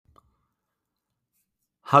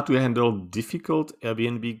How to handle difficult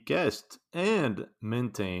Airbnb guests and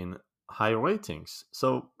maintain high ratings.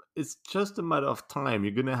 So it's just a matter of time.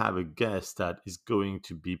 You're going to have a guest that is going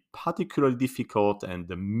to be particularly difficult, and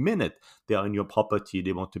the minute they are in your property,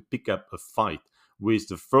 they want to pick up a fight with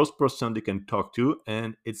the first person they can talk to,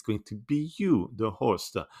 and it's going to be you, the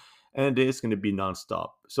host. And it's going to be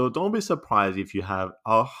nonstop. So don't be surprised if you have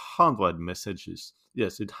 100 messages.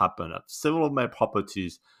 Yes, it happened at several of my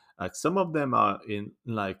properties. Like some of them are in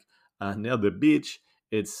like near the beach.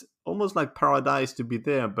 It's almost like paradise to be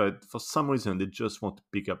there, but for some reason they just want to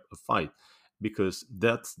pick up a fight because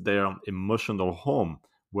that's their emotional home,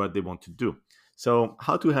 what they want to do. So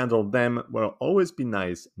how to handle them? Well, always be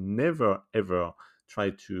nice. Never ever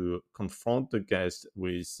try to confront the guest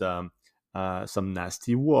with some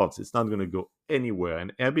nasty words. It's not going to go anywhere,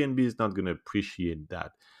 and Airbnb is not going to appreciate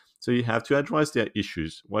that. So you have to address their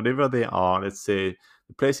issues, whatever they are. Let's say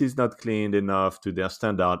the place is not cleaned enough to their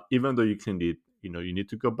standard, even though you cleaned it, you need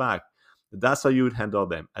to go back. That's how you would handle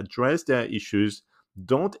them. Address their issues.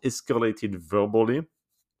 Don't escalate it verbally.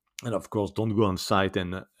 And of course, don't go on site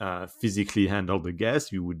and physically handle the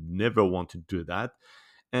guests. You would never want to do that.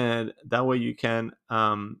 And that way you can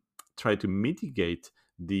try to mitigate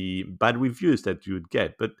the bad reviews that you would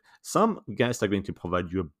get. But some guests are going to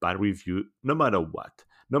provide you a bad review no matter what.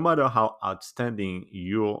 No matter how outstanding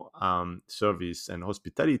your service and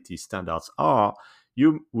hospitality standards are,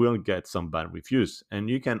 you will get some bad reviews. And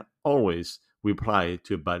you can always reply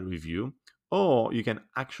to a bad review, or you can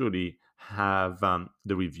actually have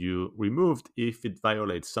the review removed if it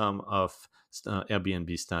violates some of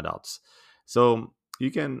Airbnb standards. So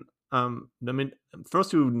you can,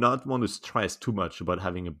 first, you would not want to stress too much about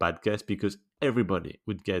having a bad guest because everybody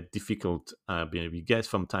would get difficult Airbnb guests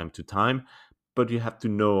from time to time. But you have to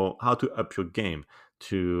know how to up your game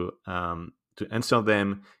to answer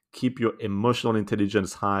them. Keep your emotional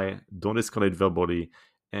intelligence high. Don't escalate verbally,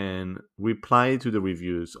 and reply to the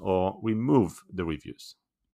reviews or remove the reviews.